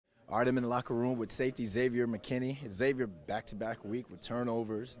All right, I'm in the locker room with safety Xavier McKinney. Xavier, back-to-back week with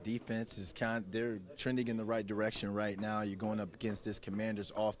turnovers. Defense is they're trending in the right direction right now. You're going up against this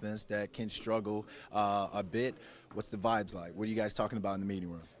Commanders offense that can struggle a bit. What's the vibes like? What are you guys talking about in the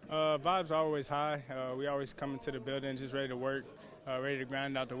meeting room? Vibes are always high. We always come into the building just ready to work, ready to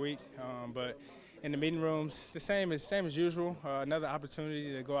grind out the week. But in the meeting rooms, the same as usual. Another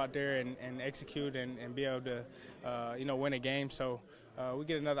opportunity to go out there and execute and be able to, win a game. So we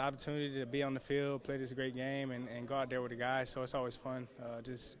get another opportunity to be on the field, play this great game, and go out there with the guys. So it's always fun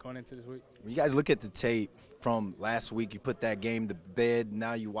just going into this week. When you guys look at the tape from last week, you put that game to bed.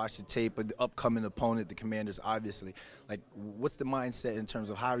 Now you watch the tape of the upcoming opponent, the Commanders, obviously. Like, what's the mindset in terms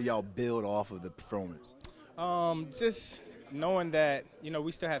of how do y'all build off of the performance? Just knowing that,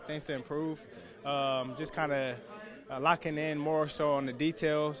 we still have things to improve. Just kind of locking in more so on the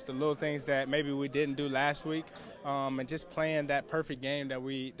details, the little things that maybe we didn't do last week, and just playing that perfect game that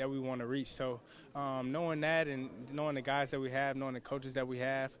we want to reach. So knowing that and knowing the guys that we have, knowing the coaches that we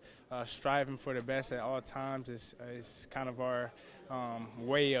have, striving for the best at all times is kind of our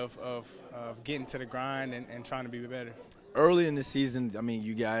way of getting to the grind and trying to be better. Early in the season, I mean,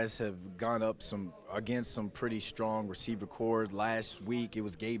 you guys have gone up against some pretty strong receiver core. Last week, it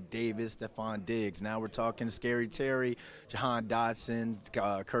was Gabe Davis, Stephon Diggs. Now we're talking Scary Terry, Jahan Dotson,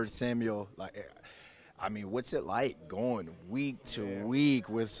 Kurt Samuel. What's it like going week to week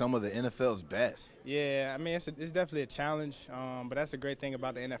with some of the NFL's best? Yeah, it's definitely a challenge, but that's the great thing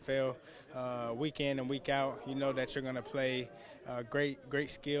about the NFL. Week in and week out, you know that you're going to play great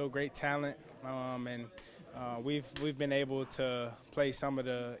skill, great talent, and we've been able to play some of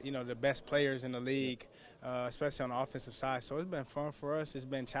the the best players in the league, especially on the offensive side. So it's been fun for us. It's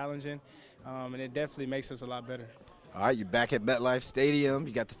been challenging, and it definitely makes us a lot better. All right, you're back at MetLife Stadium.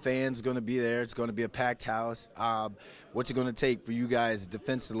 You got the fans going to be there. It's going to be a packed house. What's it going to take for you guys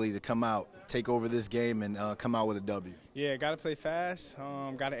defensively to come out, take over this game, and come out with a W? Yeah, got to play fast,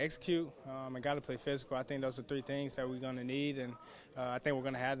 got to execute, and got to play physical. I think those are three things that we're going to need, and I think we're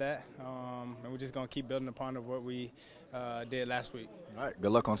going to have that. And we're just going to keep building upon what we did last week. All right,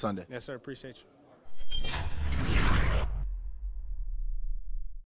 good luck on Sunday. Yes, sir. Appreciate you.